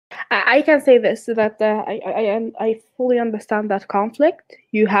I can say this, that I fully understand that conflict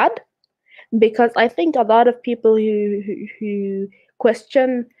you had, because I think a lot of people who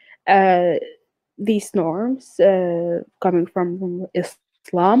question uh, these norms coming from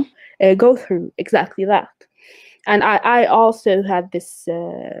Islam go through exactly that. And I also had this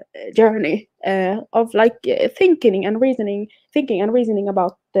journey of like thinking and reasoning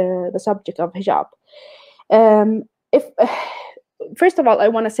about the subject of hijab. If First of all, I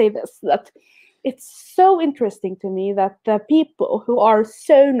want to say this, that it's so interesting to me that the people who are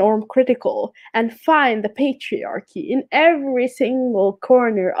so norm critical and find the patriarchy in every single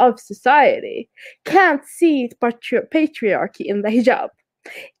corner of society can't see patriarchy in the hijab.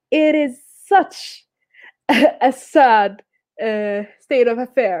 It is such a sad state of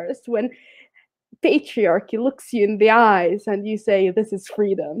affairs when patriarchy looks you in the eyes and you say this is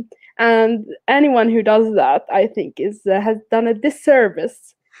freedom. And anyone who does that, I think, has done a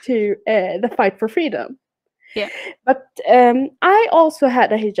disservice to the fight for freedom. Yeah. But I also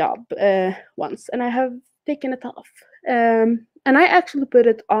had a hijab once, and I have taken it off. And I actually put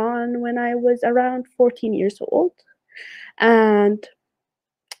it on when I was around 14 years old. And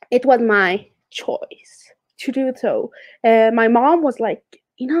it was my choice to do so. My mom was like,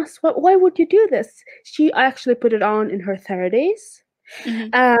 Inas, why would you do this? She actually put it on in her 30s. Mm-hmm.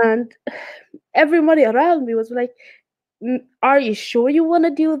 And everybody around me was like, are you sure you want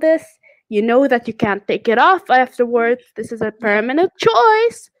to do this? You know that you can't take it off afterwards. This is a permanent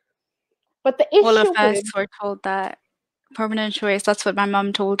choice. But the issue All of us with were told that. Permanent choice. That's what my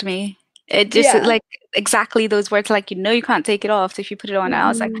mom told me. It just like exactly those words, like, you know, you can't take it off. So if you put it on, I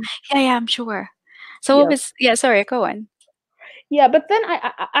was like, yeah, I'm sure. So what was, sorry, go on. Yeah, but then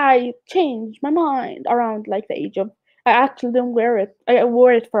I changed my mind around like the age of, I actually didn't wear it. I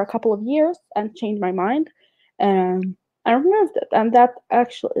wore it for a couple of years and changed my mind. I removed it, and that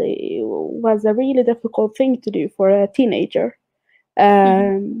actually was a really difficult thing to do for a teenager.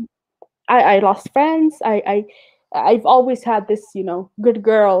 I lost friends. I've always had this, good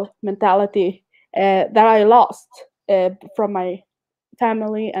girl mentality that I lost from my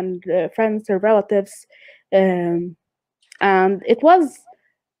family and friends or relatives, and it was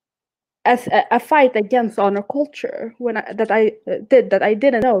as a fight against honor culture that I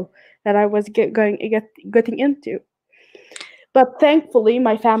didn't know that I was getting into. But thankfully,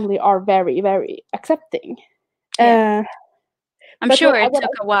 my family are very, very accepting. Yeah. I'm sure it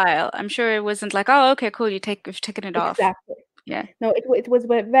took a while. I'm sure it wasn't like, oh, okay, cool, you've taken it off. Exactly. Yeah. No, it was a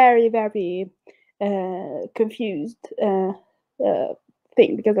very, very confused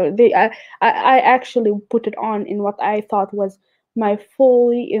thing, because I actually put it on in what I thought was my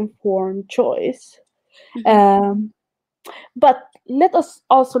fully informed choice. But let us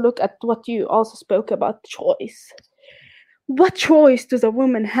also look at what you also spoke about, choice. What choice does a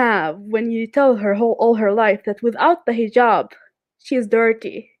woman have when you tell her all her life that without the hijab, she is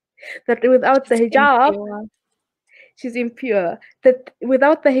dirty? That without the hijab, she's impure. That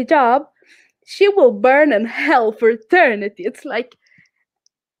without the hijab, she will burn in hell for eternity. It's like,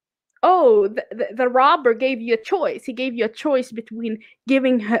 oh, the robber gave you a choice. He gave you a choice between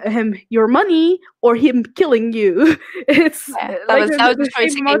giving him your money or him killing you. It's that like was the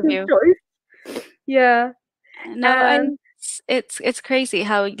choice he gave you. Choice. Yeah. No, and it's crazy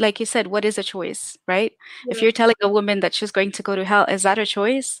how, like you said, what is a choice, right? Yeah. If you're telling a woman that she's going to go to hell, is that a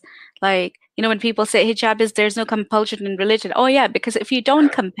choice? Like, when people say hijab there's no compulsion in religion. Oh yeah, because if you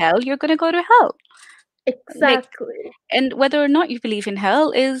don't compel, you're going to go to hell. Exactly. Like, and whether or not you believe in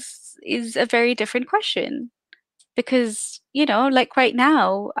hell is a very different question. Because, like right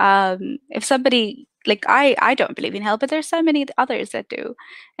now, if somebody, like I don't believe in hell, but there's so many others that do.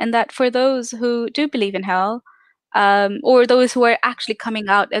 And that for those who do believe in hell, or those who are actually coming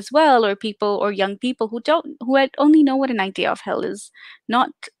out as well, or people or young people who only know what an idea of hell is,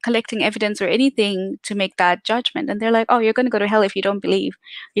 not collecting evidence or anything to make that judgment. And they're like, oh, you're going to go to hell if you don't believe.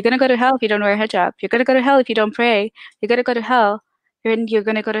 You're going to go to hell if you don't wear hijab. You're going to go to hell if you don't pray. You're going to go to hell. You're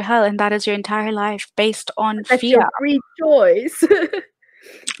going to go to hell, and that is your entire life based on That's fear. Your free choice.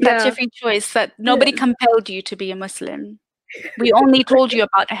 That's your free choice. That nobody compelled you to be a Muslim. We only told you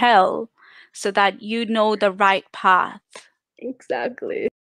about hell so that you know the right path. Exactly.